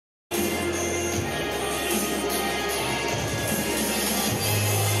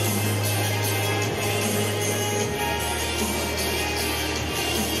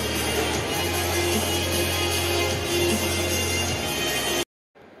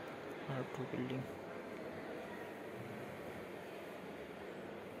R2 building.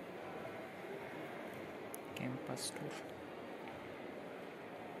 Campus tour.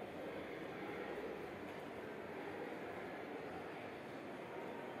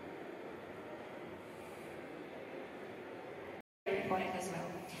 Recording as well.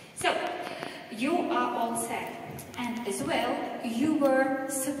 So, you are all set, and as well, you were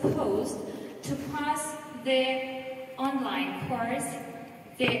supposed to pass the online course,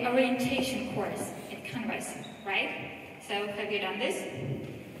 the orientation course at Canvas, right? So, have you done this?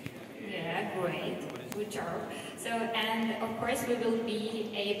 Yeah, great, good job. So, and of course, we will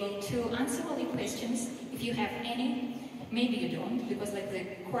be able to answer all your questions if you have any. Maybe you don't, because like the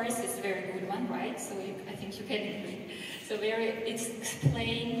course is a very good one, right? So I think you can. So it's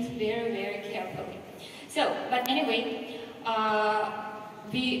explained very carefully. So, but anyway,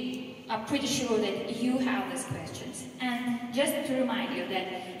 we are pretty sure that you have these questions. And just to remind you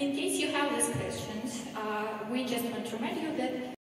that in case you have these questions, we just want to remind you that